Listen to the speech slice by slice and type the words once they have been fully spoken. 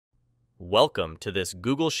Welcome to this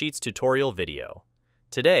Google Sheets tutorial video.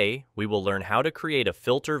 Today, we will learn how to create a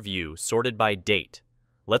filter view sorted by date.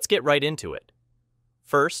 Let's get right into it.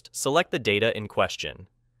 First, select the data in question.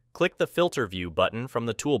 Click the Filter View button from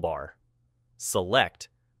the toolbar. Select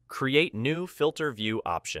Create New Filter View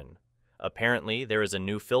option. Apparently, there is a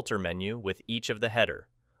new filter menu with each of the header.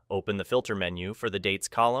 Open the filter menu for the dates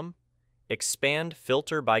column. Expand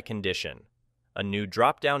Filter by Condition. A new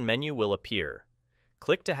drop-down menu will appear.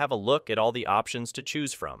 Click to have a look at all the options to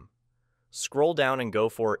choose from. Scroll down and go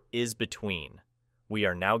for Is Between. We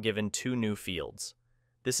are now given two new fields.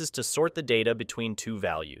 This is to sort the data between two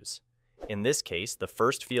values. In this case, the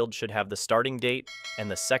first field should have the starting date and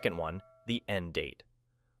the second one, the end date.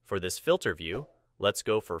 For this filter view, let's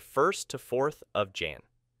go for 1st to 4th of Jan.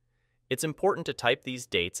 It's important to type these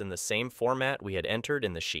dates in the same format we had entered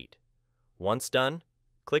in the sheet. Once done,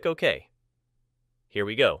 click OK. Here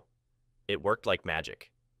we go. It worked like magic.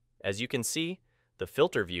 As you can see, the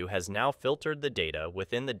filter view has now filtered the data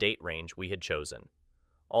within the date range we had chosen.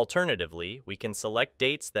 Alternatively, we can select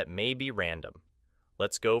dates that may be random.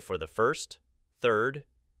 Let's go for the 1st, 3rd,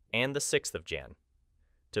 and the 6th of Jan.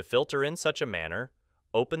 To filter in such a manner,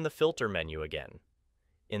 open the filter menu again.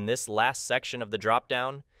 In this last section of the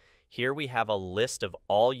dropdown, here we have a list of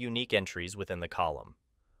all unique entries within the column.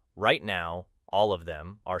 Right now, all of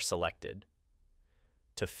them are selected.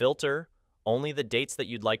 To filter, only the dates that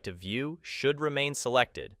you'd like to view should remain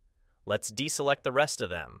selected. Let's deselect the rest of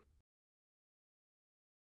them.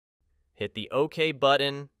 Hit the OK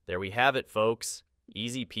button. There we have it, folks.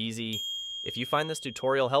 Easy peasy. If you find this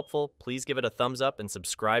tutorial helpful, please give it a thumbs up and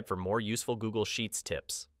subscribe for more useful Google Sheets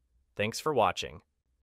tips. Thanks for watching.